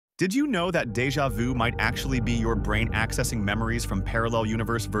Did you know that déjà vu might actually be your brain accessing memories from parallel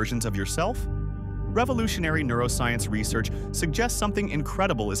universe versions of yourself? Revolutionary neuroscience research suggests something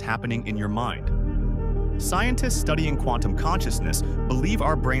incredible is happening in your mind. Scientists studying quantum consciousness believe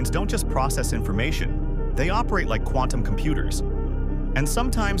our brains don't just process information, they operate like quantum computers. And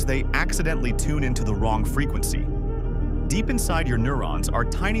sometimes they accidentally tune into the wrong frequency. Deep inside your neurons are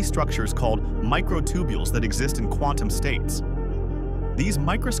tiny structures called microtubules that exist in quantum states. These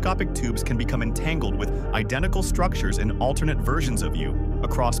microscopic tubes can become entangled with identical structures in alternate versions of you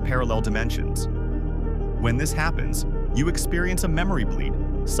across parallel dimensions. When this happens, you experience a memory bleed,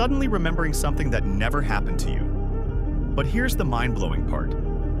 suddenly remembering something that never happened to you. But here's the mind-blowing part.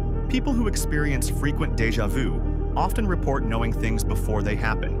 People who experience frequent déjà vu often report knowing things before they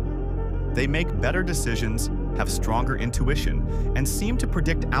happen. They make better decisions, have stronger intuition, and seem to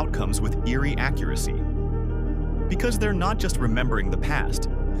predict outcomes with eerie accuracy. Because they're not just remembering the past,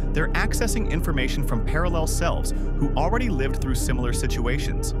 they're accessing information from parallel selves who already lived through similar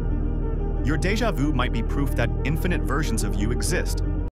situations. Your déjà vu might be proof that infinite versions of you exist,